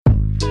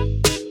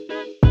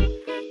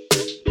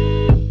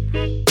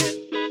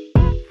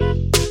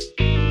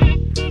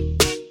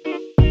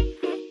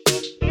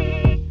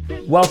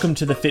Welcome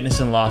to the Fitness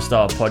and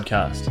Lifestyle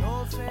Podcast.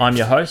 I'm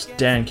your host,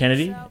 Dan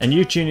Kennedy, and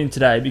you tune in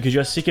today because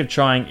you're sick of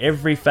trying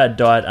every fad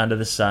diet under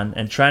the sun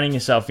and training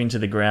yourself into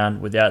the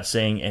ground without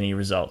seeing any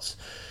results.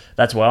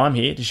 That's why I'm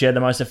here to share the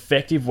most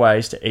effective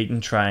ways to eat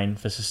and train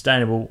for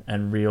sustainable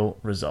and real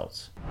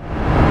results.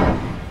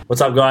 What's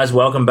up, guys?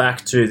 Welcome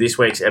back to this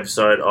week's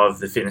episode of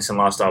the Fitness and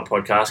Lifestyle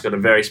Podcast. Got a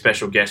very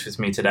special guest with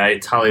me today,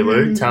 Tully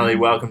Lou. Tully,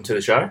 welcome to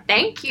the show.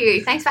 Thank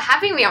you. Thanks for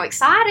having me. I'm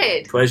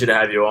excited. Pleasure to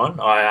have you on.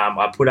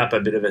 I put up a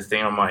bit of a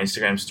thing on my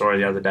Instagram story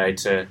the other day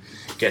to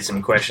get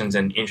some questions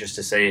and interest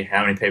to see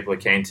how many people are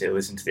keen to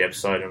listen to the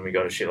episode, and we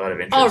got a shitload of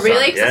interest. Oh,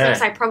 really? Because So, I was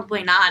going to say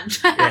probably none.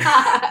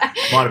 Yeah.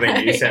 Might have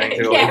been you sending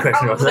through all the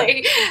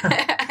questions.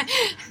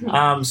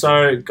 Probably.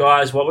 So,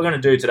 guys, what we're going to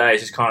do today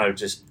is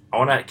I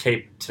want to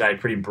keep today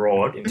pretty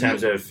broad in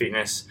terms of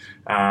fitness,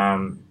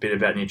 bit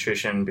about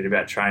nutrition, bit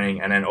about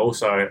training, and then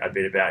also a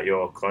bit about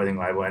your clothing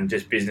label and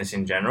just business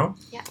in general.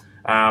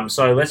 Yeah.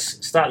 So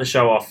let's start the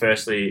show off.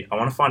 Firstly, I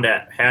want to find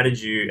out, how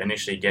did you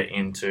initially get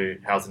into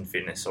health and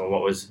fitness, or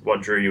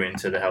what drew you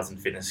into the health and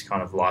fitness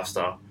kind of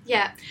lifestyle?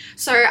 Yeah.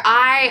 So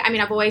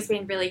I've always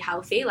been really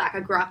healthy. Like, I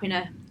grew up in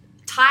a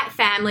tight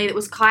family that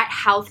was quite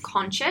health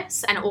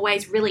conscious and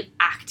always really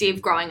active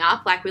growing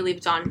up. Like, we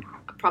lived on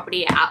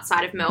property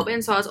outside of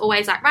Melbourne, so I was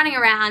always like running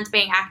around,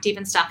 being active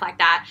and stuff like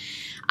that.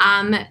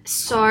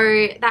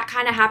 So that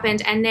kind of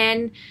happened, and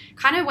then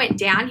kind of went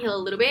downhill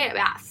a little bit.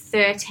 About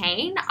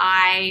 13,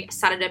 I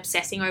started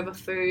obsessing over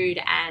food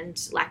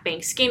and like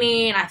being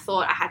skinny, and I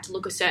thought I had to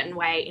look a certain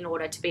way in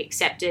order to be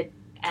accepted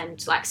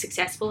and like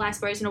successful, I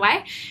suppose, in a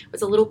way. It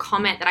was a little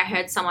comment that I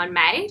heard someone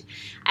made,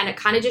 and it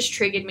kind of just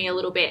triggered me a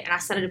little bit, and I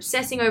started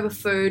obsessing over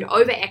food,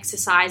 over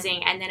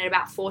exercising, and then at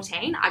about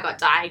 14 I got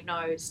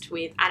diagnosed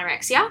with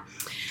anorexia.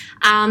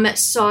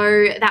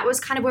 So that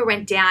was kind of where it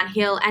went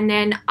downhill, and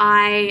then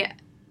I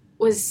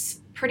was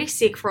pretty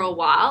sick for a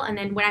while, and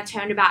then when I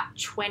turned about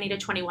 20 to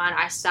 21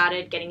 I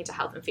started getting into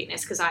health and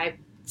fitness because I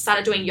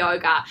started doing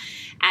yoga,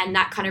 and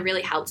that kind of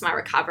really helped my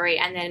recovery.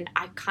 And then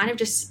I kind of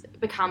just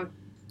become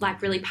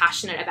like really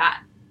passionate about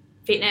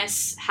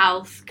fitness,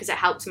 health, because it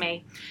helped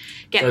me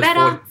get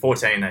better.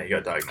 14 that you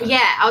got diagnosed?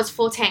 Yeah, I was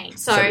 14.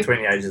 So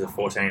between the ages of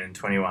 14 and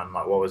 21,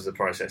 like, what was the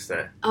process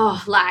there?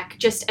 Oh, like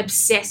just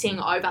obsessing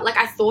over, like,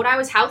 I thought I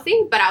was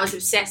healthy, but I was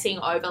obsessing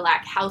over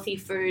like healthy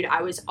food.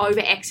 I was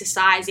over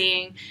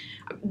exercising,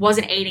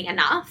 wasn't eating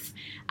enough.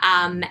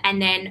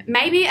 And then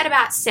maybe at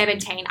about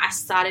 17, I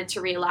started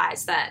to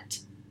realize that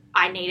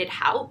I needed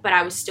help, but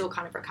I was still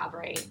kind of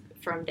recovering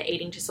from the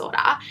eating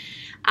disorder.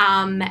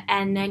 And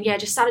then,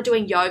 just started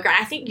doing yoga. And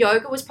I think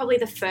yoga was probably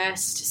the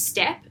first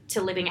step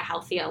to living a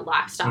healthier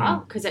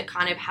lifestyle, because it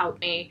kind of helped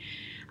me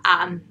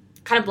kind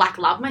of like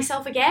love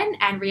myself again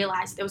and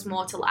realize there was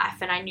more to life.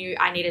 And I knew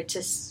I needed to,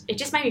 it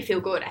just made me feel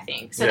good, I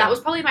think. So that was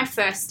probably my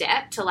first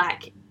step to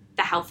like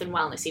the health and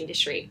wellness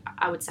industry,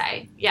 I would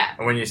say. Yeah.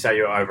 And when you say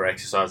you're over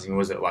exercising,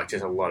 was it like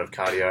just a lot of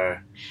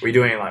cardio? Were you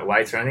doing like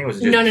weights or anything?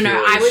 Was it just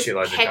No. I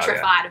was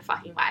petrified of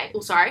fucking weight. Oh,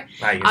 sorry.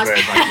 No, you can swear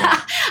as much as you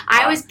want.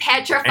 I was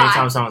petrified.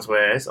 Anytime someone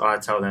swears, I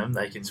tell them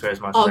they can swear as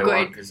much as they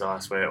want, because I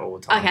swear all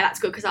the time. Okay, that's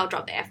good, because I'll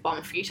drop the F-bomb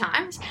a few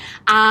times.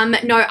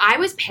 No, I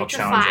was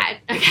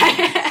petrified.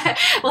 Okay,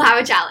 we'll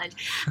have a challenge.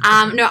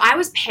 No, I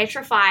was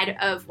petrified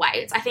of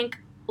weights. I think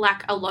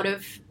like a lot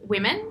of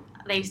women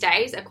these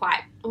days are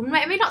quite,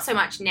 maybe not so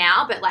much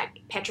now, but like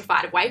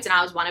petrified of weights, and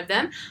I was one of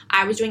them.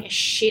 I was doing a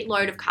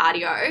shitload of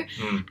cardio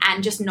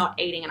and just not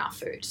eating enough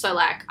food. So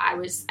like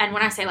and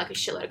when I say like a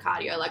shitload of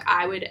cardio, like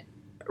I would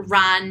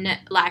run,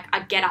 like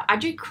I'd get up, I'd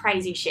do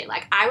crazy shit.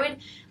 Like I would,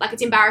 like,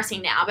 it's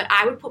embarrassing now, but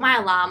I would put my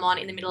alarm on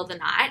in the middle of the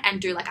night and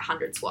do like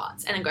 100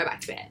 squats and then go back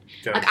to bed.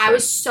 I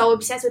was so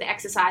obsessed with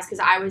exercise because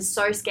I was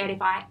so scared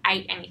if I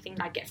ate anything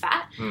I'd get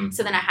fat.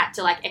 So then I had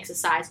to like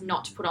exercise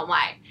not to put on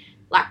weight.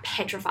 Like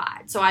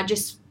petrified. So I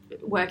just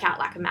work out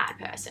like a mad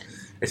person.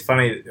 It's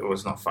funny. Well,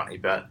 it's not funny,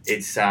 but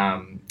it's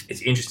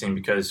interesting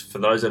because for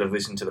those that have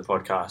listened to the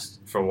podcast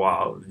for a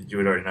while, you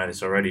would already know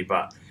this already,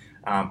 but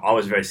I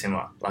was very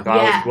similar. Like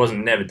I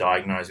wasn't never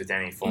diagnosed with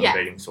any form of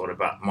eating disorder,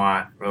 but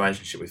my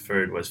relationship with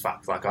food was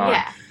fucked. Like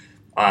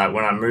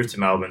when I moved to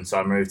Melbourne, so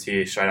I moved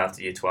here straight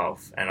after year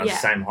 12, and I was the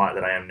same height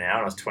that I am now,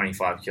 and I was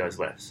 25 kilos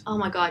less. Oh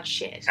my God,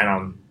 shit. And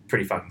I'm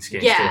pretty fucking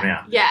skinny still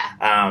now.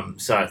 Yeah.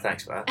 So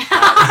thanks for that.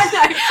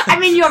 No, I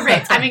mean, you're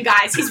ripped. I mean,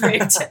 guys, he's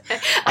ripped.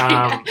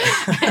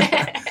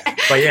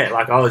 But yeah,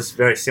 like I was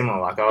very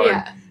similar. Like I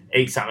would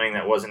eat something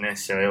that wasn't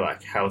necessarily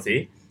like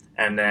healthy,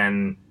 and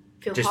then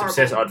feel just horrible.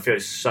 obsessed. I'd feel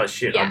so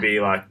shit. Yeah. I'd be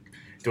like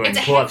doing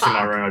pull-ups in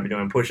my room. I'd be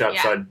doing push-ups.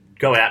 So I'd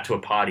go out to a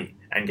party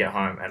and get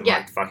home and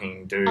like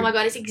fucking do. Oh my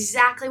God, it's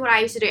exactly what I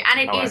used to do.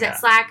 And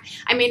it's like,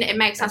 I mean, it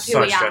makes us who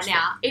we are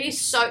now. It is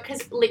so,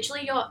 because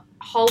literally your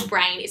whole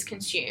brain is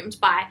consumed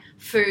by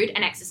food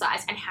and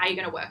exercise and how you're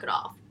going to work it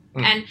off.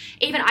 And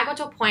even I got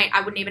to a point I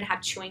wouldn't even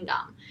have chewing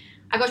gum.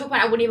 I got to a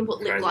point I wouldn't even put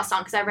lip gloss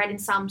on because I read in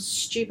some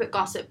stupid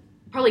gossip,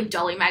 probably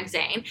Dolly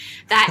magazine,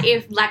 that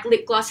if like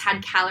lip gloss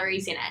had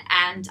calories in it,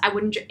 and I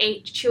wouldn't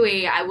eat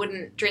chewy, I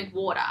wouldn't drink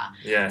water.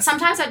 Yeah.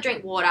 Sometimes I'd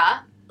drink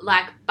water,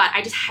 like, but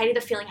I just hated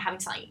the feeling of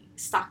having something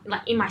stuck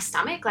like in my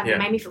stomach. Like Yeah. it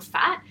made me feel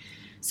fat.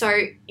 So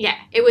yeah,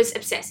 it was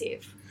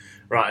obsessive.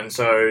 Right, and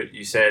so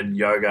you said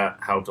yoga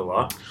helped a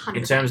lot. 100%.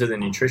 In terms of the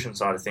nutrition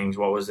side of things,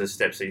 what was the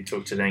steps that you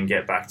took to then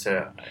get back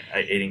to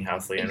eating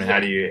healthily, and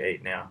how do you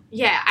eat now?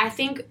 Yeah, I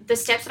think the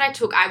steps that I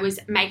took, I was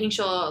making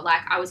sure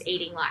like I was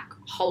eating like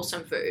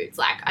wholesome foods.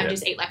 Like I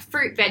just eat like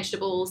fruit,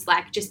 vegetables,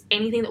 like just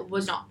anything that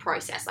was not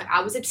processed. Like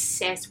I was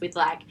obsessed with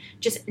like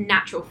just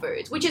natural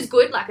foods, which is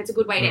good. Like it's a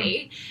good way to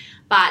eat.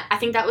 But I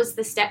think that was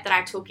the step that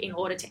I took in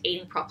order to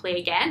eating properly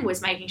again,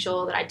 was making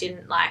sure that I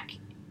didn't like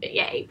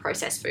eat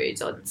processed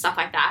foods or stuff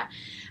like that.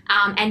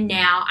 And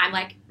now I'm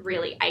like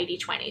really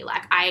 80-20.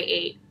 Like I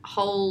eat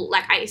whole,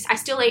 like I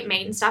still eat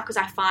meat and stuff because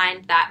I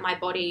find that my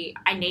body,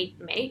 I need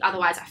meat.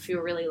 Otherwise I feel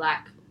really like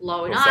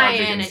low in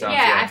iron and stuff,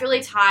 I feel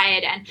really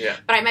tired. And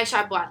but I make sure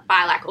I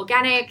buy like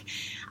organic.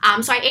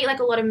 So I eat like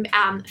a lot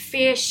of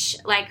fish,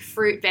 like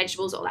fruit,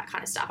 vegetables, all that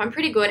kind of stuff. I'm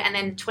pretty good. And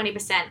then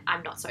 20%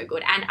 I'm not so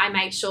good. And I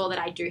make sure that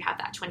I do have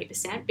that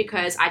 20%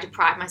 because I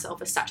deprived myself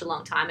for such a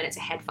long time and it's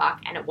a head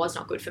fuck and it was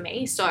not good for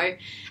me. So, and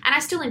I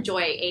still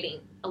enjoy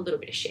eating a little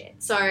bit of shit.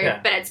 So,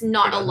 but it's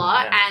not a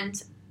lot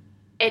and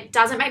it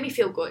doesn't make me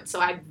feel good. So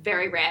I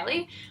very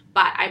rarely,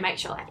 but I make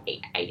sure I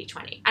eat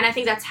 80-20. And I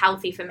think that's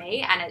healthy for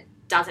me and it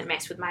doesn't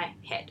mess with my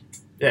head.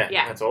 Yeah,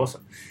 that's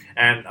awesome.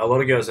 And a lot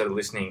of girls that are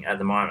listening at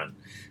the moment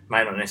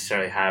may not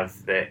necessarily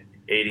have the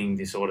eating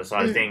disorder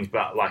side of things,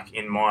 but like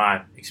in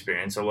my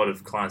experience, a lot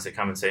of clients that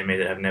come and see me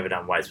that have never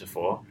done weights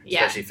before,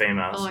 especially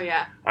females,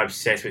 are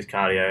obsessed with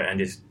cardio and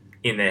just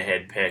in their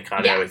head pair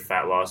cardio with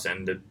fat loss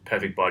and the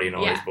perfect body and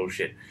all this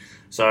bullshit.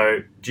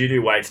 So do you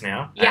do weights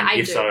now? Yeah, and I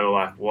if do. so,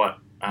 like what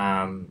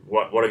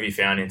have you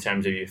found in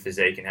terms of your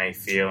physique and how you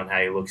feel and how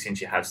you look since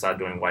you have started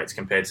doing weights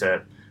compared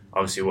to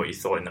obviously what you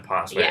thought in the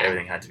past where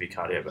everything had to be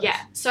cardio based? Yeah.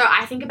 So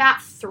I think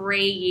about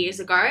 3 years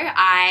ago,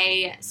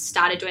 I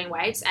started doing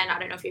weights, and I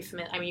don't know if you're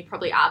familiar, I mean, you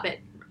probably are, but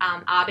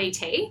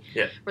RBT,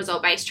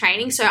 result-based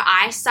training. So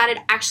I started,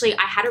 actually,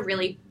 I had a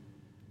really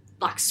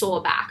like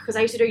sore back because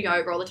I used to do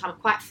yoga all the time. I'm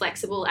quite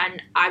flexible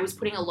and I was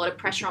putting a lot of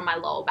pressure on my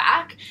lower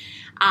back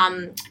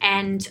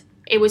and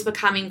it was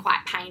becoming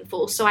quite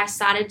painful. So I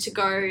started to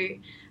go...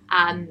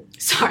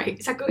 sorry,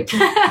 is that good?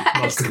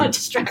 I just got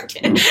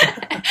distracted.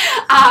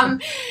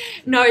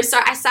 No, so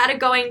I started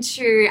going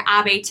to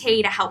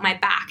RBT to help my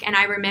back, and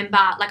I remember,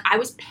 like, I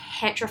was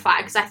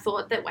petrified because I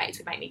thought that weights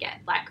would make me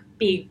get, like,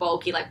 big,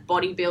 bulky, like,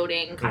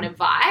 bodybuilding kind of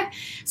vibe.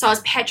 So I was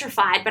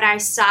petrified, but I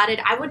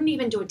wouldn't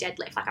even do a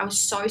deadlift. Like, I was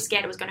so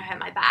scared it was going to hurt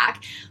my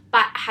back.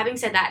 But having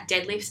said that,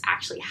 deadlifts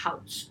actually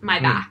helped my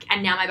back,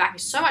 and now my back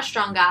is so much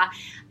stronger.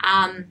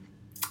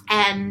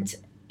 And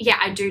yeah,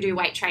 I do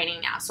weight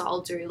training now. So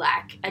I'll do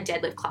like a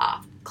deadlift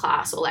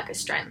class or like a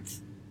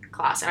strength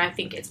class. And I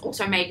think it's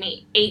also made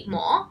me eat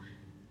more,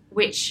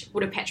 which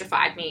would have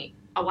petrified me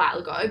a while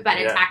ago. But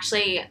it's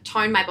actually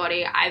toned my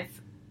body.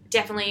 I've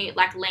definitely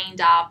like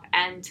leaned up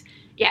and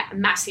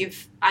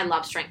I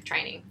love strength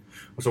training.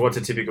 So what's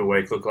a typical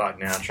week look like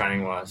now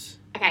training wise?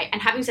 Okay,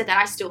 and having said that,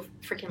 I still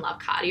freaking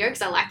love cardio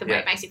because I like the way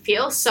it makes me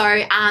feel. So,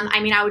 I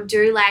mean, I would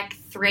do like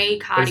 3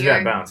 cardio. But it's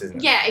about balance, isn't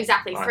it? Yeah,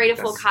 exactly. 3 to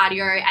 4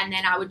 cardio, and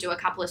then I would do a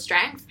couple of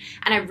strength.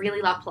 And I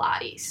really love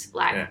Pilates,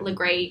 like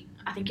Legree.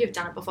 I think you've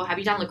done it before. Have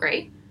you done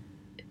Legree?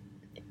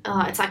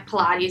 It's like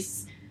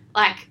Pilates,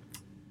 like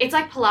it's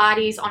like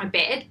Pilates on a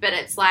bed, but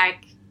it's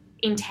like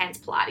intense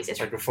Pilates.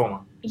 It's like reformer.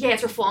 Yeah,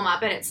 it's reformer,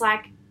 but it's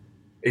like.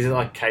 Is it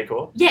like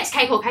cakewalk? Yes,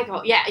 cakewalk.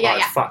 Yeah.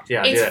 It's fucked.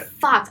 Yeah, it's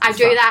fucked. I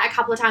do that a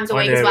couple of times a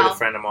week as well. With a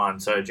friend of mine.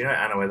 So do you know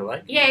Anna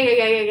Weatherlake?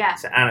 Yeah.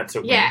 So Anna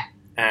took me,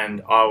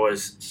 and I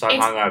was so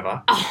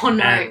hungover. Oh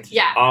no! And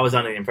I was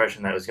under the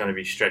impression that it was going to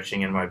be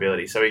stretching and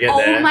mobility. So we get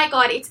there. Oh my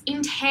god, it's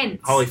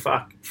intense. Holy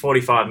fuck!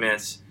 45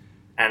 minutes,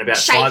 and about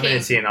Shaking. 5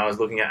 minutes in, I was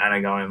looking at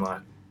Anna going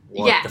like,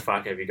 what the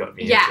fuck have you got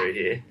me into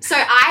here? So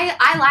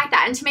I like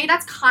that. And to me,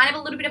 that's kind of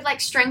a little bit of like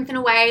strength in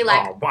a way.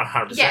 Like,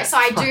 100%. Yeah, so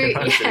I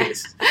do.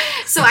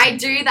 So I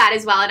do that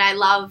as well. And I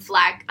love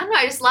like, I don't know,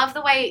 I just love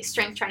the way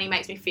strength training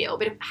makes me feel.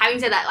 But having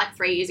said that, like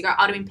 3 years ago,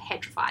 I would have been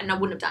petrified and I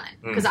wouldn't have done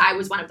it because I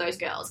was one of those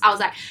girls. I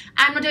was like,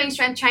 I'm not doing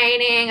strength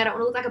training. I don't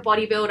want to look like a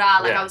bodybuilder.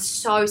 Like I was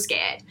so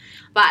scared.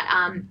 But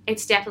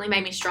it's definitely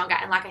made me stronger.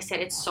 And like I said,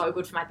 it's so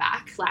good for my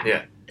back.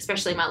 Like,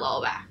 especially my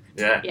lower back.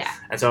 Yeah.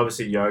 And so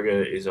obviously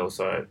yoga is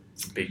also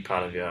a big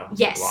part of your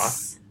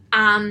life.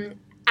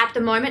 At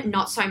the moment,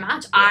 not so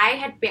much.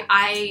 I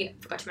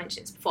forgot to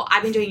mention this before.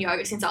 I've been doing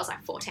yoga since I was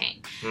like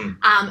 14.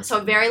 So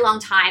a very long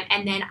time.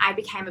 And then I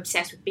became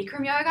obsessed with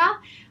Bikram yoga,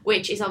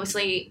 which is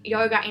obviously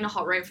yoga in a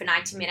hot room for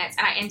 90 minutes.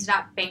 And I ended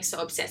up being so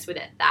obsessed with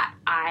it that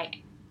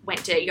I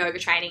went to yoga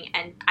training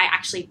and I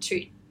actually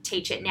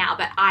teach it now.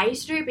 But I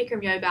used to do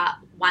Bikram yoga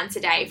once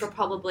a day for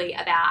probably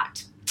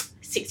about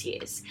 6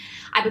 years.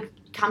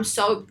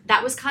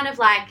 That was kind of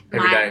like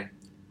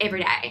every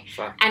day.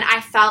 Fuck. And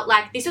I felt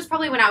like this was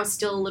probably when I was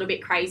still a little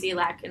bit crazy,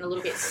 like, and a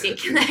little bit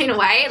sick in a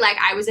way. Like,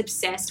 I was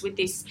obsessed with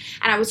this,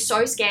 and I was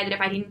so scared that if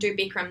I didn't do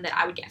Bikram that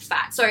I would get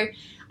fat. So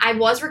I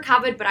was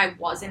recovered, but I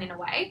wasn't in a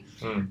way.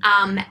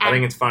 I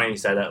think it's funny you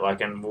say that,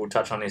 like, and we'll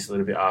touch on this a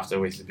little bit after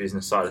with the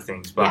business side of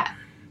things, but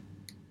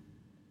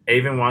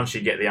even once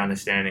you get the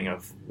understanding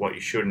of what you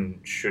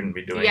shouldn't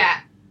be doing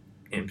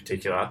in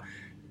particular,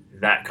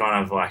 that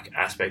kind of like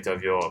aspect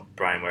of your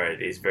brain where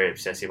it is very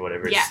obsessive or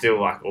whatever, it's still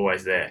like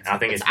always there. And I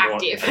think it's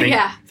active. More, I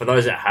think for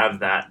those that have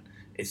that,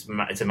 it's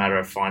a matter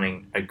of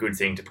finding a good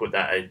thing to put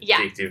that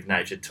addictive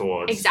nature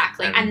towards.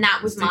 Exactly. And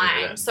that was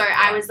mine. So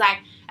I was like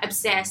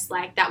obsessed.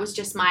 Like that was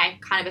just my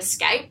kind of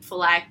escape for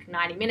like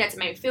 90 minutes. It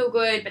made me feel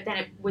good, but then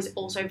it was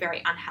also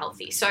very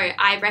unhealthy. So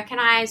I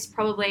recognized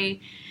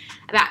probably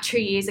about 2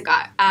 years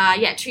ago,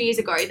 2 years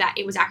ago, that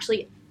it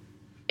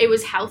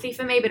was healthy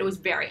for me, but it was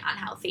very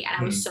unhealthy. And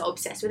I was so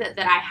obsessed with it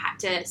that I had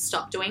to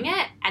stop doing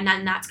it. And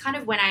then that's kind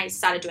of when I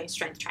started doing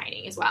strength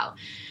training as well.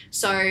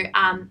 So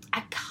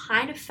I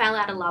kind of fell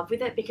out of love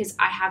with it because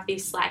I have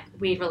this like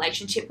weird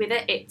relationship with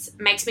it. It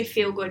makes me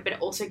feel good, but it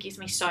also gives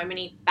me so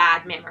many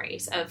bad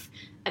memories of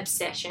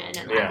obsession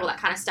and like all that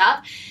kind of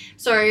stuff.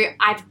 So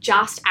I've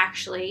just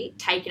actually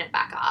taken it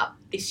back up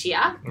this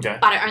year,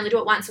 but I only do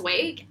it once a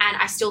week, and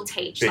I still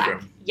teach and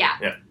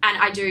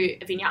I do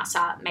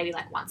vinyasa maybe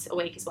like once a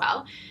week as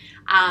well.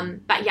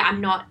 But yeah,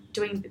 I'm not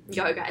doing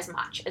yoga as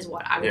much as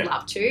what I would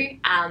love to,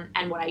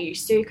 and what I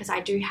used to, because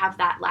I do have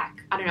that,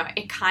 like, I don't know,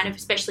 it kind of,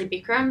 especially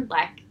Bikram,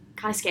 like,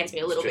 kind of scares me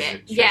a little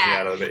bit.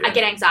 I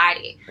get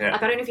anxiety.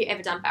 Like, I don't know if you've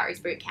ever done Barry's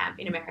boot camp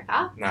in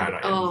America.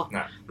 No.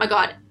 My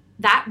God.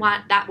 That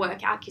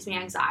workout gives me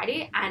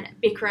anxiety, and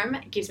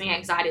Bikram gives me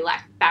anxiety like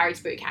Barry's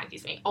boot camp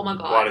gives me. Oh my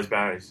God. Why does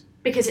Barry's?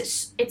 Because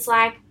it's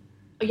like,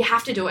 you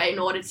have to do it in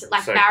order to,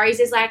 like, Barry's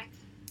is like,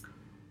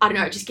 I don't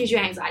know, it just gives you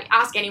anxiety.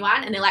 Ask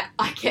anyone, and they're like,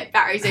 I get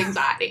Barry's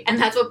anxiety. And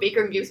that's what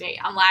Bikram gives me.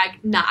 I'm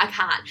like, nah, I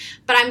can't.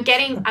 But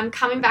I'm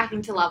coming back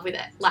into love with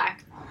it.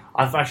 Like,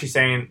 I've actually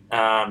seen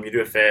you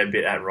do a fair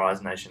bit at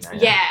Rise Nation now.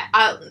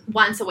 Yeah,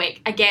 once a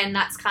week. Again,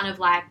 that's kind of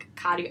like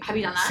cardio. Have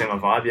you done that? Similar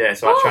vibe, yeah.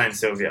 So I trained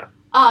Sylvia.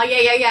 Oh,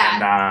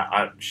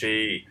 yeah. And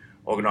she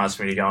organised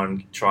for me to go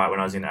and try it when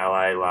I was in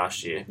LA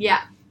last year.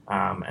 Yeah.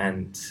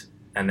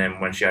 And then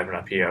when she opened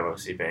up here, I've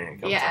obviously been in a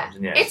couple times.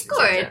 And it's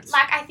good. Intense.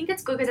 Like, I think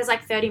it's good because there's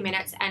like 30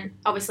 minutes, and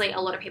obviously a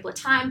lot of people are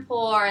time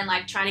poor and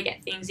like trying to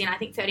get things in. I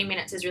think 30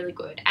 minutes is really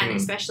good. And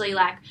especially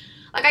like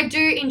I do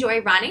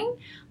enjoy running,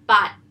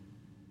 but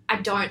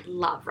I don't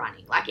love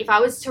running. Like, if I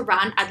was to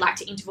run, I'd like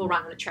to interval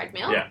run on a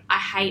treadmill. Yeah. I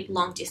hate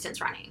long distance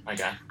running.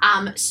 Okay.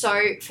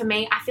 So for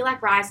me, I feel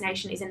like Rise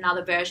Nation is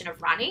another version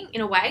of running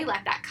in a way,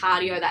 like that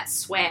cardio, that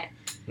sweat.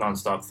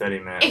 Non-stop, 30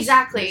 minutes.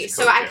 Exactly.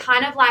 So I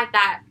kind of like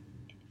that.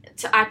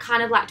 I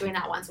kind of like doing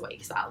that once a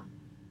week as well.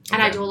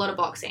 And I do a lot of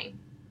boxing.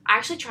 I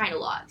actually train a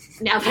lot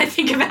now that I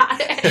think about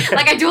it.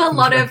 Like, I do a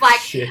lot of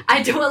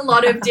I do a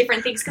lot of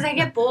different things because I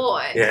get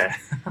bored. Yeah.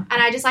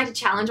 And I just like to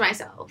challenge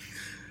myself.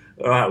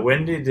 All right.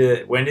 When did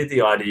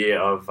the idea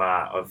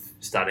of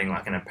starting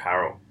like an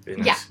apparel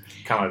business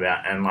come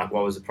about, and like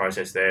what was the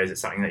process there? Is it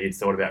something that you'd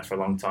thought about for a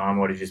long time,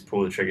 or did you just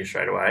pull the trigger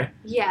straight away?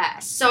 Yeah.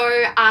 So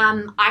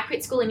I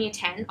quit school in year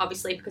 10,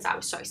 obviously, because I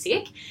was so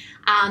sick,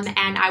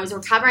 and I was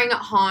recovering at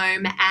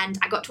home, and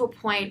I got to a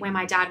point where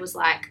my dad was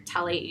like,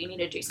 "Tully, you need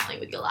to do something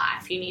with your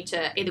life. You need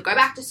to either go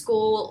back to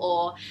school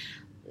or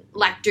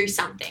like do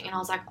something." And I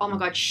was like, oh my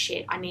God,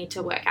 shit, I need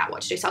to work out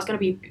what to do. So I was going to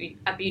be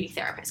a beauty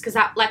therapist, because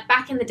that, like,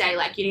 back in the day,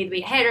 like, you'd either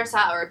be a hairdresser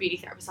or a beauty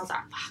therapist. I was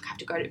like, fuck, I have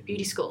to go to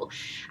beauty school.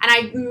 And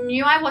I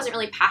knew I wasn't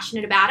really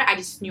passionate about it. I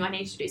just knew I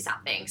needed to do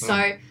something. So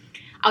I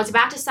was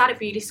about to start at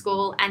beauty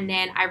school, and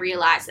then I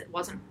realized it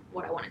wasn't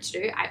what I wanted to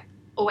do. I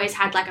always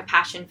had like a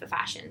passion for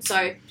fashion.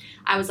 So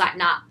I was like,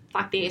 nah,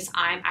 fuck this.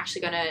 I'm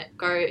actually going to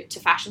go to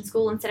fashion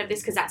school instead of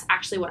this, because that's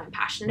actually what I'm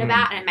passionate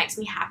about and it makes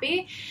me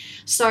happy.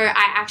 So I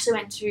actually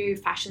went to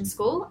fashion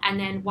school, and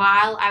then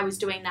while I was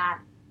doing that,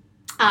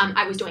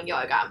 I was doing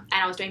yoga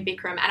and I was doing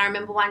Bikram. And I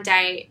remember one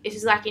day, this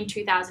is like in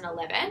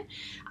 2011,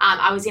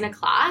 I was in a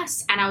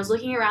class and I was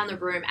looking around the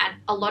room, and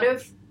a lot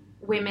of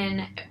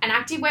women, and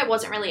activewear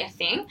wasn't really a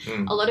thing.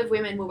 A lot of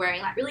women were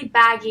wearing like really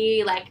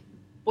baggy, like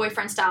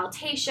boyfriend style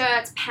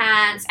t-shirts,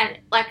 pants, and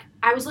like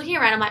I was looking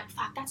around, I'm like,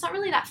 fuck, that's not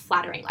really that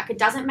flattering. Like, it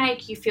doesn't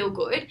make you feel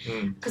good,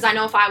 because I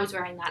know if I was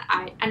wearing that,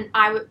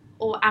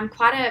 I'm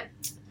quite a,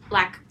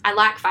 like, I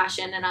like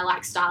fashion and I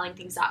like styling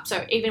things up.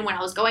 So even when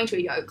I was going to a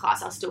yoga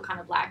class, I was still kind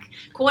of like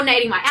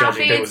coordinating my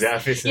judging outfits.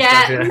 Outfits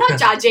yeah, stuff, not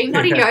judging,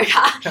 not in yoga.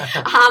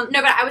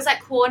 No, but I was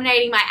like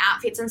coordinating my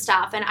outfits and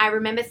stuff. And I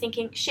remember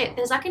thinking, shit,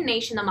 there's like a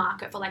niche in the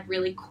market for like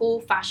really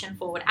cool fashion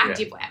forward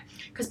activewear.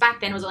 Because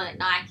back then it was like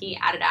Nike,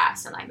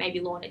 Adidas, and like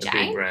maybe Lorna Jane.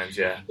 Big brands,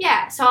 yeah.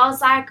 Yeah, so I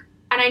was like,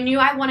 and I knew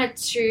I wanted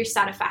to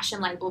start a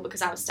fashion label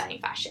because I was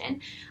studying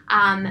fashion.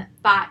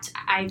 But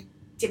I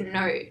didn't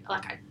know,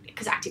 like,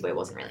 because activewear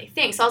wasn't really a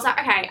thing. So I was like,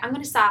 okay, I'm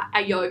going to start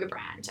a yoga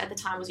brand. At the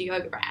time, it was a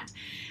yoga brand.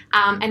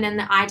 And then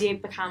the idea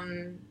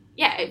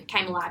it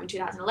came alive in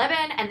 2011.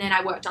 And then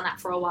I worked on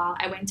that for a while.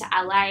 I went to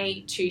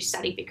LA to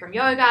study Bikram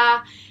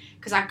yoga,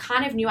 because I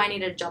kind of knew I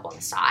needed a job on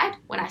the side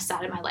when I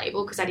started my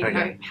label, because I didn't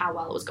know how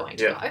well it was going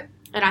to go.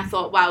 And I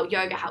thought, well,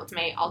 yoga helped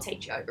me. I'll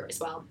teach yoga as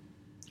well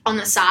on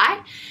the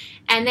side.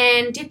 And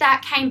then did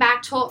that, came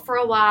back, taught for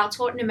a while,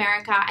 taught in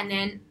America, and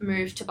then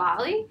moved to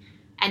Bali,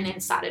 and then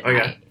started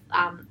my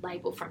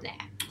label from there.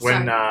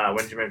 When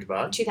did you move to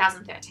Bali?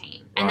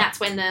 2013, and Right. that's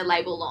when the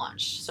label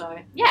launched. So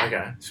yeah,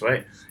 Okay,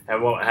 sweet.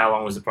 And how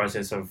long was the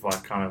process of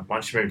like kind of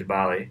once you moved to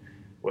Bali?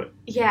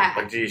 yeah.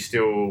 Like, do you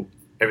still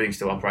everything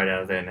still operate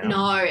out of there now?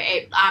 No,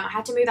 I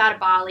had to move out of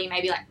Bali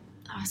maybe like.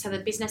 Oh, so the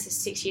business is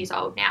 6 years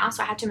old now,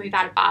 so I had to move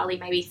out of Bali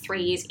maybe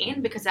 3 years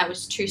in because that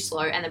was too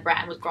slow and the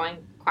brand was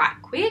growing quite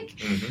quick.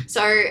 Mm-hmm.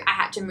 So I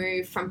had to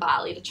move from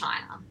Bali to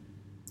China.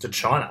 To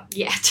China?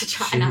 Yeah, to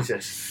China.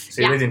 Jesus.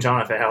 So you lived in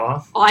China for how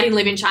long? Oh, I didn't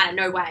live in China.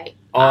 No way.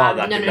 Oh,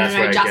 no, that's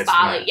where it just gets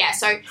Bali. mad. Yeah,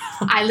 so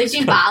I lived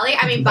in Bali.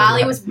 I mean,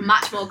 Bali was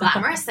much more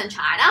glamorous than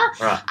China.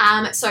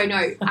 Right. So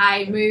no,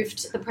 I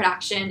moved the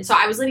production. So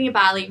I was living in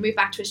Bali, moved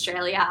back to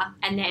Australia,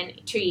 and then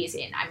 2 years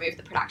in, I moved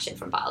the production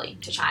from Bali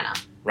to China.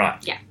 Right.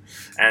 Yeah.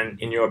 And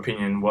in your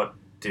opinion, what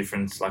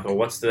difference, like, or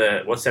what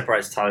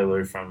separates Tully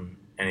Lou from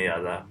any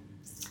other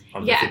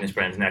of the fitness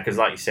brands now? Because,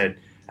 like you said,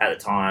 at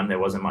the time there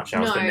wasn't much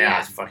else, but now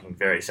it's fucking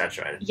very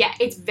saturated. Yeah,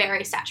 it's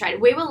very saturated.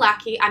 We were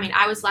lucky. I mean,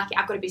 I was lucky.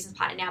 I've got a business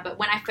partner now, but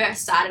when I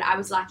first started, I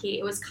was lucky.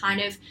 It was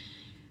kind of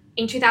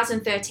in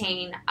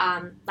 2013.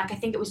 I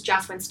think it was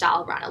just when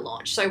Style Runner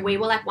launched, so we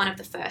were like one of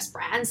the first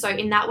brands. So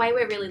in that way,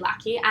 we're really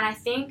lucky. And I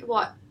think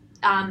what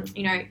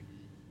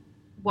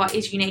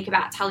is unique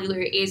about Tully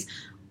Lou is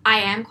I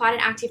am quite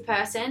an active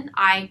person.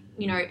 And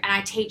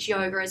I teach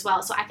yoga as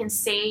well. So I can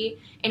see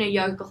in a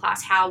yoga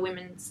class how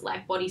women's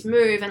like bodies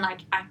move. And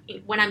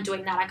when I'm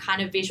doing that, I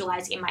kind of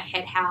visualize in my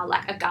head how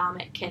like a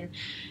garment can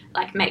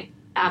like make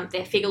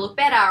their figure look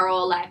better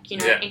or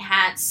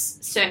enhance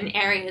certain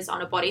areas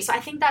on a body. So I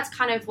think that's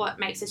kind of what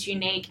makes us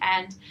unique.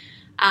 And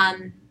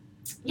and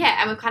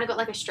we've kind of got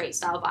like a street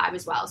style vibe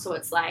as well. So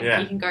it's like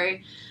you can go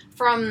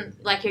from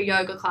like your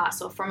yoga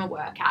class or from a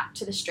workout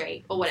to the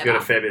street or whatever. You've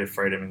got a fair bit of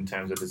freedom in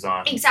terms of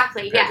design.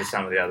 Exactly, compared to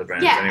some of the other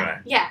brands anyway.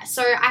 Yeah,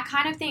 so I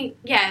kind of think,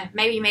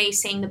 maybe me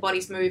seeing the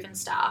bodies move and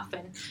stuff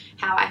and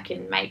how I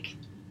can make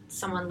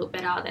someone look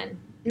better than,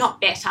 not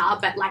better,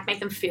 but like make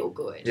them feel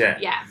good. Yeah.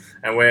 Yeah.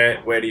 And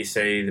where do you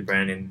see the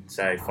brand in,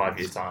 say, 5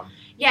 years' time?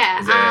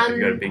 Yeah. Have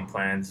you got big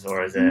plans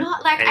or is there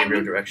not like, any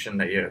real direction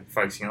that you're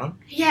focusing on?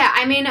 Yeah,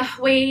 I mean,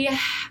 we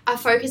are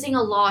focusing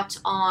a lot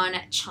on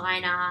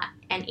China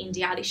and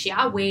India this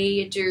year.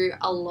 We do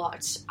a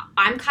lot.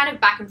 I'm kind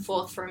of back and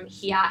forth from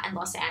here and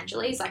Los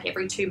Angeles like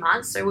every 2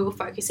 months. So we were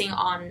focusing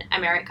on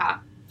America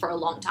for a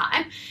long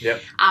time.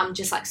 Yep.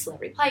 Just like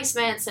celebrity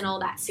placements and all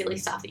that silly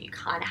stuff that you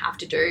kind of have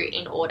to do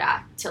in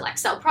order to like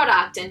sell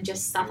product and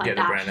just stuff like that.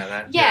 Get the brand out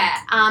there.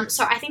 Yeah.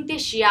 So I think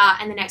this year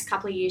and the next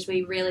couple of years,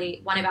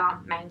 one of our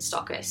main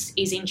stockists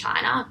is in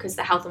China because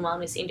the health and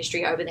wellness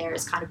industry over there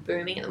is kind of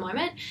booming at the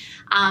moment.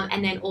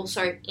 And then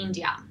also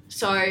India.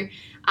 So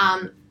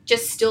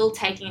just still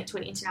taking it to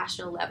an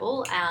international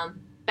level.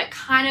 But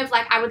kind of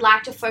like I would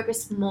like to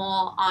focus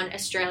more on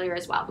Australia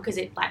as well because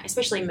it like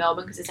especially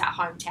Melbourne because it's our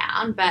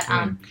hometown. But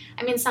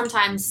I mean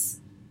sometimes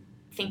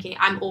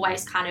I'm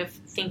always kind of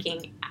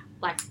thinking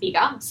like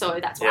bigger, so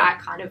that's why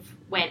I kind of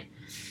went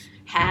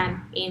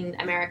ham in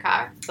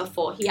America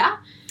before here.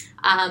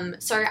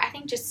 So I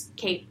think just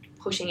keep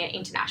pushing it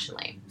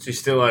internationally. So you're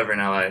still over in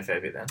LA a fair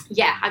bit then?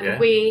 Yeah,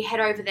 we head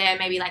over there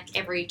maybe like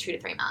every 2 to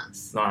 3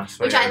 months. Nice.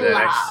 Which I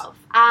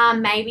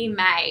love. Maybe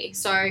May.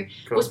 So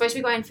cool. We're supposed to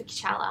be going for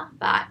Coachella,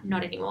 but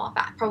not anymore.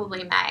 But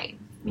probably May.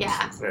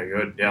 Yeah. Very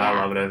good. Yeah, I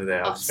love it over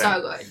there. Oh,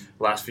 so good.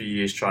 Last few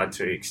years tried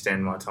to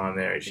extend my time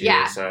there each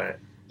year. So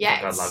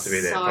I'd love to be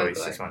there probably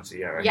 6 months a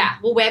year. Right? Yeah.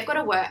 Well, we've got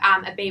to work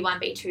a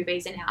B1, B2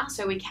 visa now,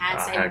 so we can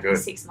stay there for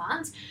 6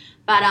 months.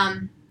 But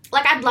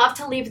like I'd love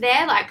to live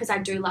there, like because I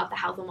do love the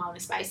health and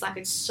wellness space. Like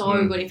it's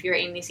so good if you're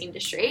in this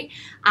industry.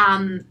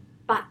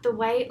 But the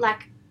way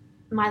like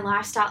my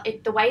lifestyle,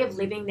 the way of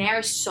living there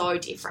is so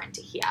different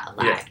to here.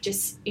 Like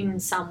just in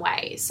some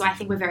ways. So I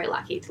think we're very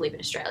lucky to live in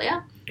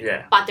Australia.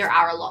 Yeah. But there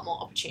are a lot more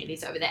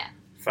opportunities over there.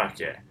 Fuck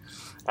yeah.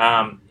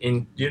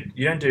 You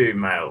don't do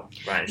male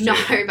range, do No,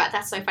 you? but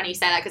that's so funny you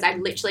say that because I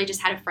literally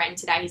just had a friend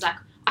today. He's like,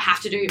 I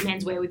have to do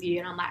menswear with you.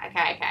 And I'm like,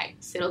 okay,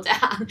 settle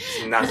down.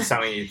 And that's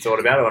something you thought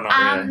about or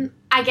not really?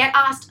 I get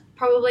asked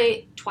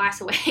probably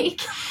twice a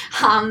week,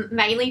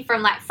 mainly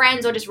from like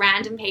friends or just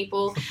random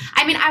people.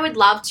 I mean, I would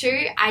love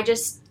to. I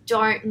just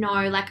don't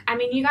know. Like, I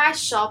mean, you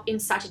guys shop in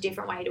such a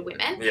different way to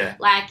women. Yeah.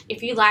 Like,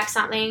 if you like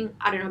something,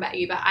 I don't know about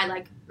you, but I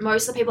like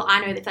most of the people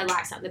I know that if they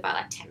like something, they buy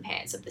like 10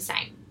 pairs of the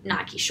same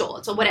Nike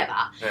shorts or whatever.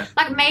 Yeah.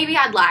 Like, maybe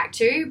I'd like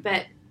to,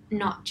 but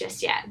not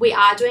just yet. We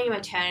are doing a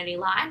maternity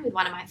line with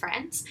one of my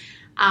friends.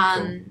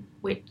 Cool.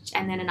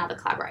 And then another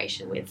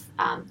collaboration with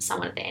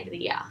someone at the end of the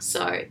year.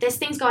 So there's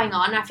things going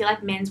on. I feel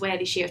like menswear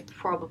this year is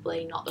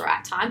probably not the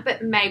right time,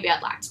 but maybe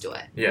I'd like to do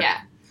it.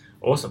 Yeah.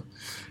 Awesome.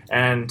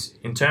 And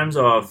in terms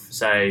of,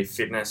 say,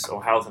 fitness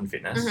or health and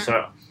fitness,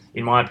 so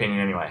in my opinion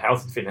anyway,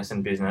 health and fitness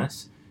and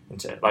business,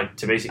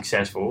 to be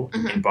successful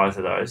in both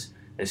of those,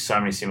 there's so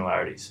many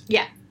similarities.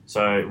 Yeah.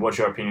 So what's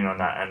your opinion on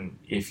that? And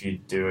if you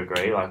do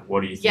agree, like what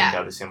do you think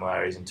are the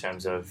similarities in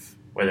terms of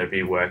whether it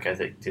be work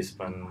ethic,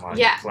 discipline,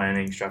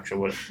 planning, structure,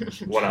 what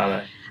are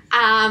they?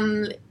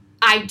 I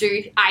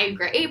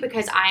agree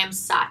because I am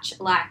such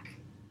like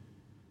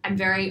I'm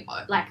very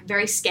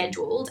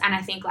scheduled, and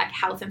I think like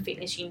health and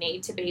fitness, you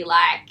need to be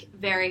like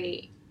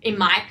very, in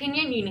my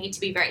opinion, you need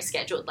to be very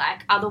scheduled.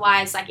 Like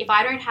otherwise, like if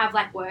I don't have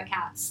like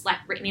workouts like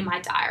written in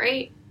my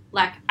diary,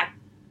 like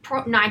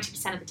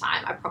 90% of the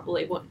time I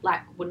probably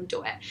wouldn't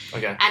do it.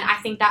 Okay. And I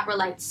think that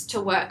relates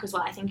to work as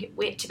well. I think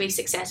to be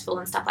successful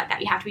and stuff like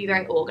that, you have to be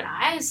very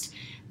organized.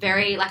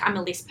 Very, like, I'm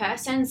a list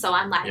person, so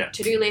I'm like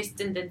to-do list,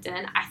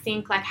 dun. I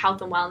think like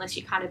health and wellness,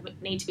 you kind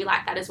of need to be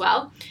like that as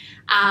well.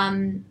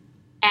 And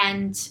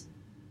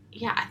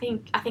yeah, I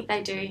think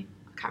they do. I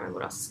can't remember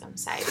what else I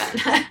was going to say,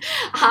 but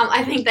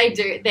I think they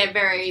do. They're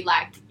very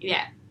like,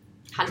 100%.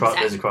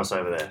 There's a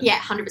crossover there. Yeah,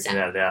 100%.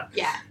 Without a doubt.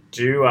 Yeah.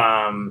 Do you,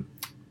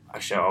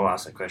 actually, I'll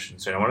ask that question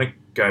soon. I want to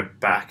go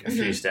back a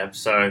few steps.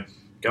 So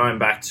going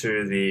back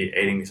to the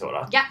eating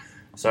disorder. Yeah.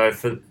 So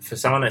for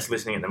someone that's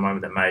listening at the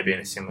moment that may be in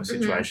a similar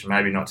situation,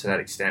 maybe not to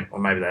that extent, or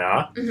maybe they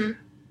are,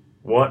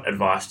 what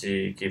advice do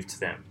you give to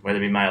them, whether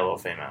it be male or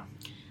female?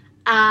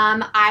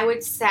 I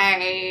would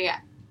say,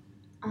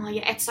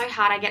 it's so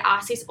hard. I get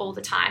asked this all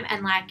the time,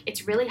 and like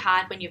it's really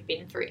hard when you've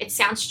been through. It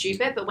sounds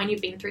stupid, but when you've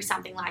been through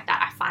something like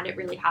that, I find it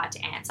really hard to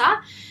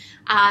answer.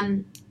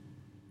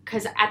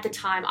 Because at the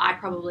time, I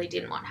probably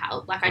didn't want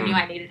help. Like I knew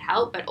I needed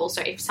help, but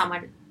also if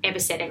someone ever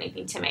said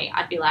anything to me,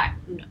 I'd be like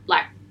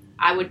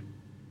I would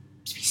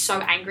be so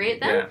angry at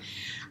them.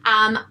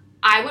 Yeah.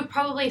 I would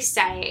probably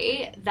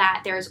say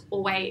that there's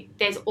always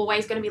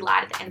going to be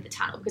light at the end of the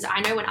tunnel, because I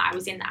know when I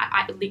was in that,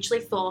 I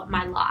literally thought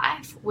my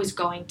life was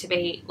going to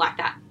be like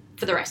that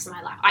for the rest of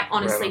my life. I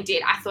honestly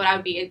did. I thought I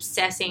would be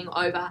obsessing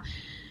over,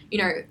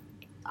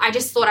 I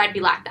just thought I'd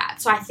be like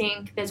that. So I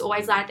think there's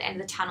always light at the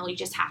end of the tunnel. You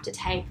just have to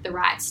take the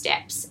right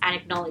steps and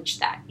acknowledge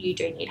that you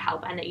do need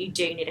help and that you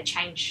do need to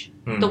change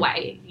the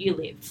way you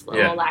live. Or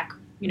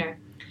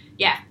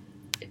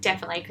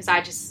definitely, because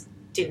I just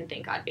didn't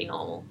think I'd be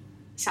normal.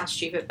 Sounds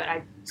stupid, but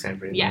I sound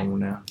pretty normal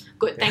now.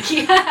 Good, thank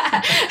you.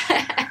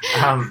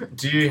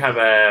 Do you have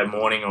a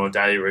morning or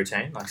daily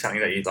routine, like something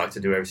that you'd like to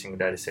do every single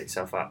day to set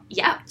yourself up?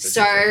 Yeah.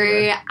 So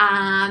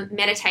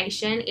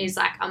meditation is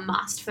like a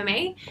must for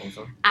me.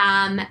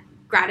 Awesome.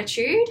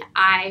 Gratitude.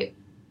 I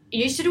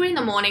used to do it in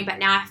the morning, but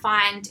now I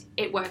find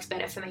it works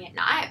better for me at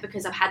night,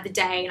 because I've had the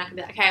day and I can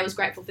be like, okay, I was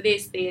grateful for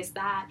this,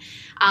 that.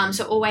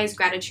 So always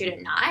gratitude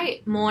at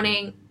night.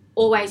 Morning,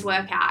 always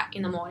work out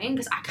in the morning,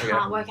 because I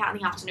can't work out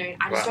in the afternoon.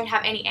 I just don't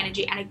have any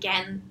energy. And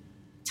again,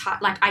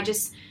 I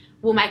just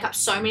will make up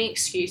so many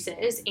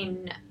excuses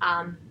in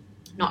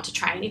not to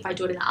train if I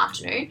do it in the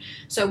afternoon.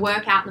 So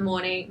work out in the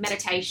morning,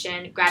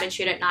 meditation,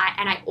 gratitude at night,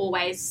 and I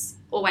always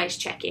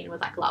check in with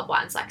like loved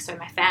ones, like so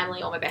my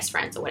family or my best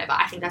friends or whatever.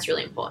 I think that's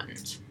really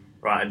important.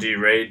 Right. And do you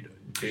read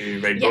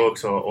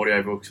books or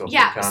audio books or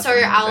podcasts? So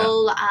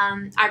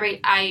I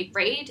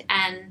read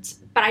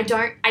but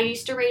I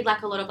used to read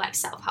like a lot of like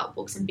self-help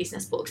books and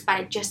business books, but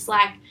it just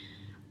like,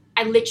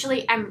 I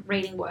literally am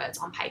reading words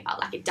on paper.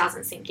 Like it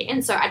doesn't sink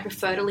in. So I'd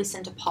prefer to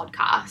listen to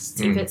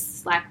podcasts if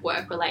it's like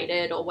work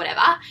related or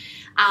whatever.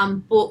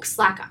 Books,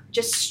 like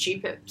just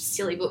stupid,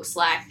 silly books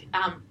like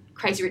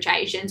Crazy Rich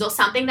Asians or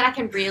something that I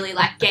can really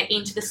like get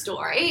into the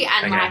story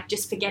and like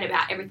just forget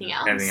about everything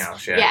else. Everything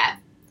else, yeah.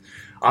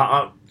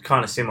 I'm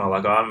kind of similar.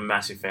 Like I'm a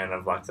massive fan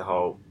of like the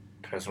whole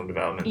personal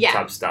development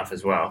type stuff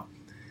as well.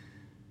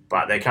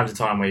 But there comes a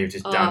time where you've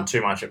just done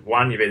too much of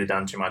one, you've either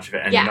done too much of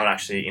it and you're not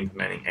actually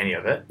implementing any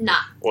of it. Nah.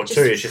 Or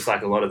two, it's just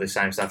like a lot of the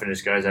same stuff and it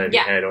just goes over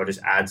your head or just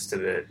adds to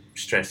the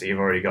stress that you've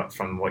already got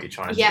from what you're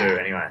trying to do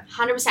anyway.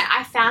 100%.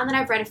 I found that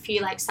I've read a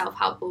few like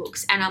self-help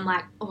books and I'm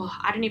like,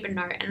 I don't even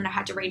know. And then I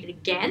had to read it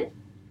again,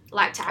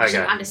 like to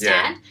actually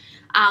understand.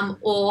 Yeah.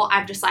 Or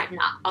I'm just like,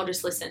 I'll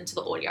just listen to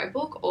the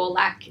audiobook or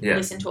like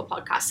listen to a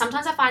podcast.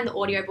 Sometimes I find the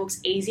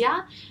audiobook's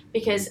easier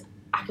because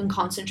I can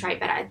concentrate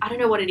better. I don't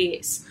know what it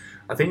is.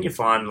 I think you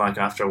find like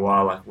after a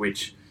while like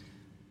which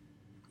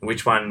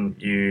one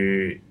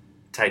you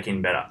take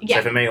in better. Yeah.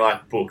 So for me,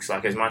 like books,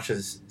 like as much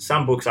as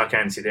some books I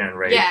can sit there and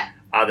read,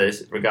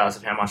 others, regardless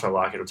of how much I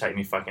like, it'll take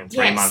me fucking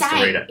 3 months to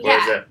read it.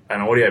 Whereas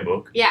an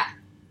audiobook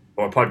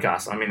or a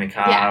podcast, I'm in the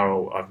car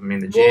or I'm in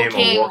the gym or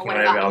walking or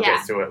whatever, I'll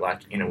get through it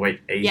like in a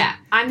week easy. Yeah,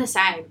 I'm the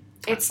same.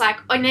 It's like,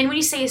 and then when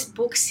you see this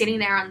book sitting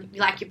there on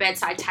like your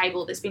bedside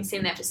table that's been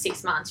sitting there for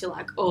 6 months, you're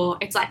like,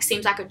 it's like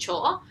seems like a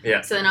chore.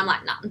 Yeah. So then I'm like,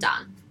 I'm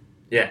done.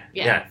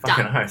 Yeah,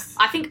 fucking oath.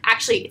 I think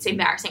actually it's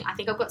embarrassing. I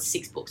think I've got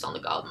 6 books on the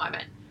go at the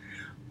moment.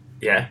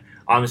 Yeah,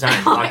 I'm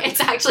saying like, it's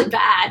actually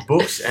bad.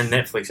 Books and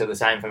Netflix are the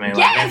same for me.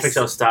 Like Netflix,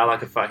 I'll start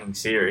like a fucking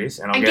series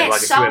and I'll get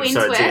like a so few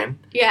episodes in.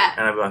 Yeah.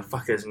 And I'll be like,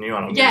 fuck, there's a new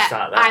one. I'm going to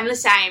start that. I'm the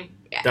same.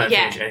 Don't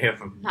finish any of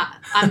them. No,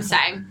 I'm the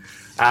same.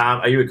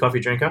 Are you a coffee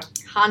drinker?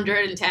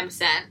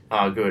 110%.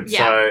 Oh, good. Yeah.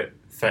 So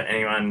for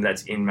anyone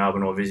that's in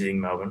Melbourne or visiting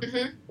Melbourne,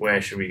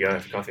 where should we go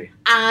for coffee?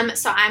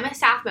 So I'm a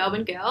South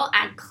Melbourne girl,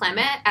 and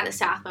Clement at the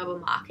South Melbourne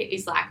Market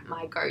is like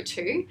my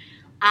go-to.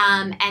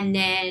 And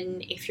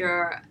then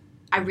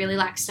I really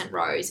like St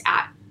Rose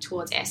out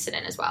towards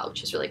Essendon as well,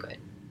 which is really good.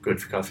 Good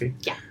for coffee?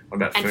 Yeah. What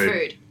about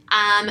food?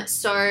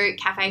 So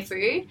cafe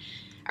food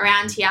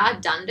around here,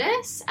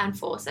 Dundas and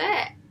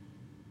Fawcett.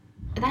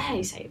 Is that how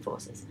you say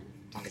Fawcett, isn't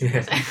it?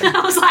 Yeah.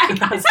 I was like,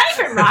 is that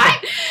even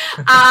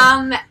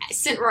right?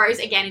 St. Rose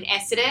again in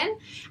Essendon,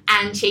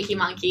 and Cheeky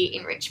Monkey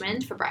in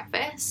Richmond for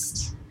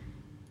breakfast.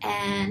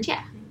 And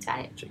yeah, that's about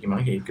it. Cheeky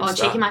Monkey, good Oh,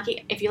 stuff. Cheeky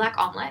Monkey, if you like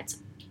omelettes,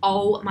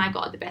 oh my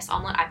God, the best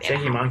omelette I've ever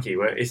Cheeky had. Monkey,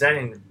 where is that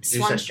in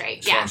Swan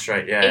Street, Swan yeah.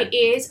 Street, yeah. It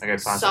is I go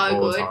past so it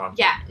all the good. time.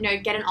 Yeah, no,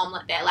 get an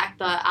omelette there. Like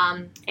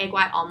the egg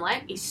white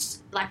omelette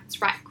is like it's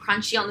right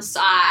crunchy on the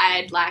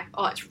side. Like,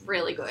 oh, it's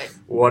really good.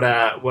 What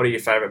are your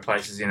favourite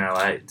places in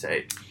LA to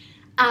eat?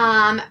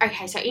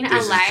 Okay, so in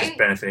This LA, is just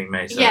benefiting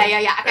me. So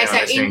yeah. Okay,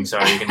 so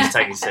you can just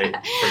take your seat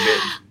for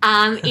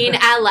a bit. in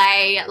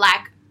LA,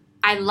 like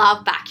I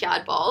love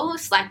Backyard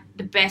Bowls, like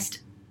the best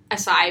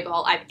acai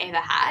bowl I've ever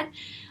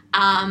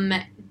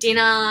had.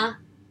 Dinner,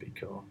 Be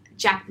cool.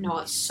 no,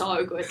 it's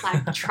so good.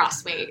 Like,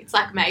 trust me, it's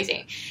like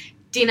amazing.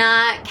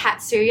 Dinner,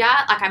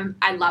 Katsuya. Like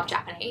I love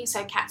Japanese,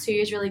 so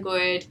Katsuya is really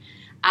good.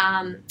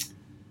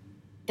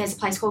 There's a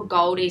place called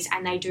Goldie's,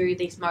 and they do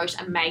these most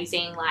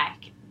amazing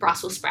like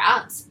Brussels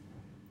sprouts.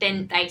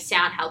 Then they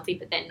sound healthy,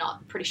 but they're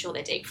not. Pretty sure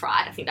they're deep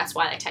fried. I think that's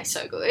why they taste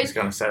so good. I was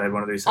going to say they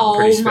want to do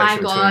something pretty special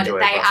my God, to enjoy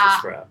they a Brussels are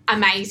sprout.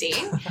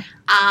 amazing.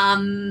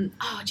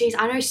 Oh geez,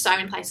 I know so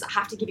many places. I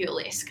have to give you a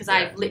list because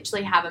I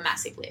literally have a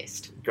massive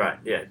list. Great,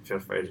 yeah, feel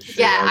free to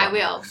share. Yeah, I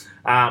will.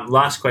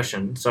 Last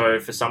question. So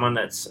for someone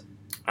that's,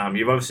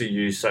 you've obviously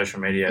used social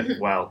media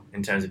well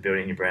in terms of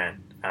building your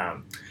brand.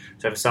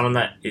 So for someone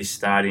that is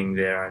starting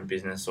their own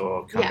business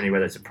or company,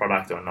 whether it's a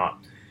product or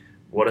not,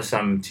 what are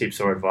some tips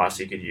or advice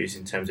you could use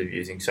in terms of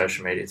using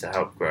social media to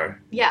help grow?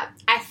 Yeah,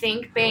 I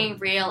think being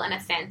real and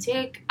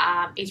authentic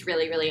is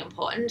really, really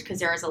important because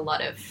there is a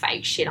lot of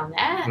fake shit on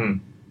there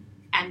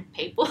and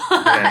people. So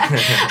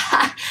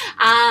I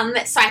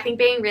think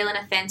being real and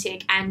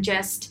authentic and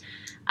just,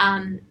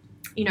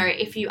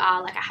 if you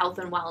are like a health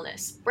and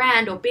wellness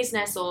brand or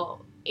business or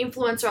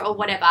influencer or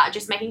whatever,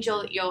 just making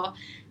sure that your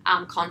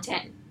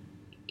content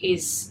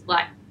is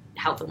like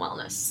health and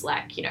wellness,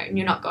 like,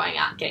 you're not going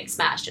out and getting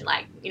smashed and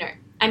like,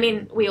 I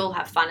mean, we all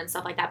have fun and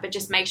stuff like that, but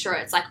just make sure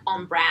it's like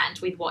on brand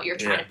with what you're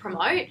trying to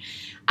promote.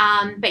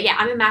 But yeah,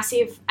 I'm a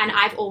massive, and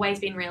I've always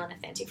been real and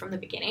authentic from the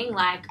beginning.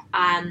 Like,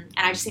 and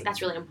I just think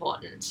that's really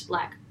important,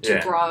 like to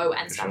grow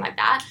and stuff like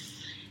that.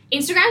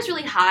 Instagram's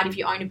really hard if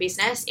you own a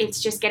business. It's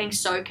just getting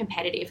so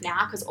competitive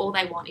now because all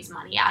they want is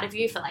money out of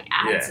you for like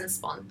ads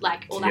and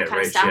like all that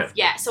kind of stuff.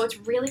 Yeah, so it's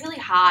really, really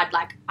hard.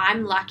 Like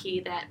I'm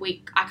lucky that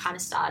I kind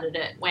of started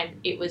it when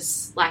it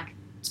was like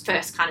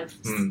first kind of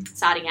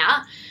starting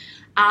out.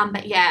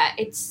 But yeah,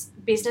 it's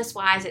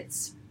business-wise,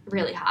 it's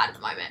really hard at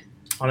the moment.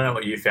 I don't know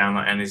what you found,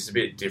 and this is a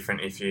bit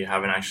different if you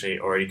haven't actually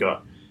already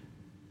got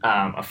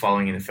a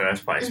following in the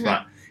first place.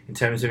 But in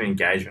terms of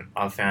engagement,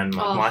 I've found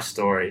my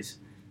stories.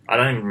 I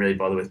don't even really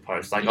bother with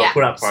posts. Like, I'll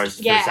put up posts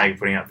for the sake of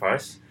putting up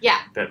posts. Yeah.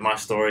 But my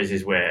stories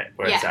is where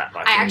it's at.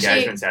 Like,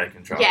 engagement's out of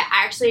control. Yeah,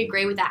 I actually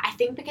agree with that. I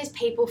think because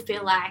people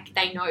feel like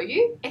they know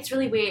you, it's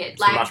really weird.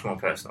 It's like much more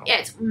personal. Yeah,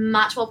 it's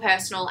much more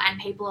personal, and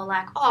people are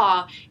like,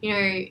 oh,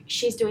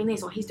 she's doing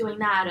this, or he's doing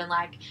that, and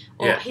like,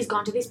 or he's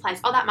gone to this place.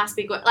 Oh, that must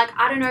be good. Like,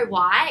 I don't know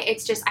why.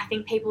 It's just, I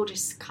think people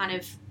just kind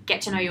of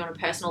get to know you on a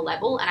personal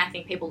level, and I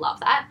think people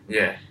love that.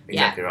 Yeah,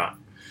 exactly right.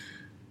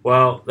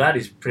 Well, that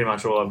is pretty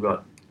much all I've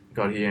got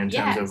here in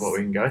terms of what we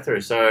can go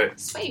through. So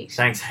sweet.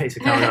 Thanks heaps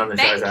for coming on the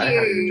show, Zay.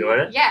 Hope you enjoyed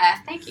it. Yeah,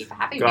 thank you for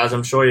having me. Guys,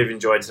 I'm sure you've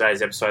enjoyed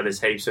today's episode.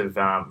 There's heaps of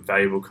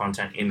valuable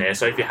content in there.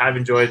 So if you have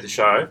enjoyed the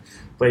show,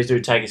 please do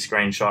take a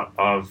screenshot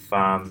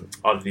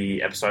of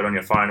the episode on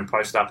your phone and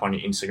post it up on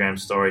your Instagram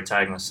story.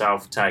 Tag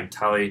myself, tag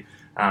Tully.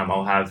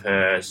 I'll have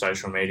her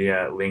social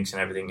media links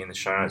and everything in the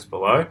show notes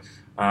below.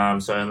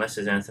 So unless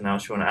there's anything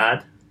else you want to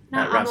add,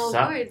 that wraps us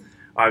up. Good.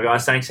 All right,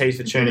 guys, thanks heaps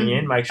for tuning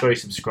in. Make sure you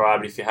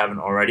subscribe if you haven't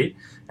already,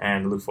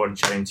 and look forward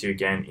to chatting to you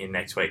again in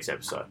next week's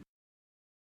episode.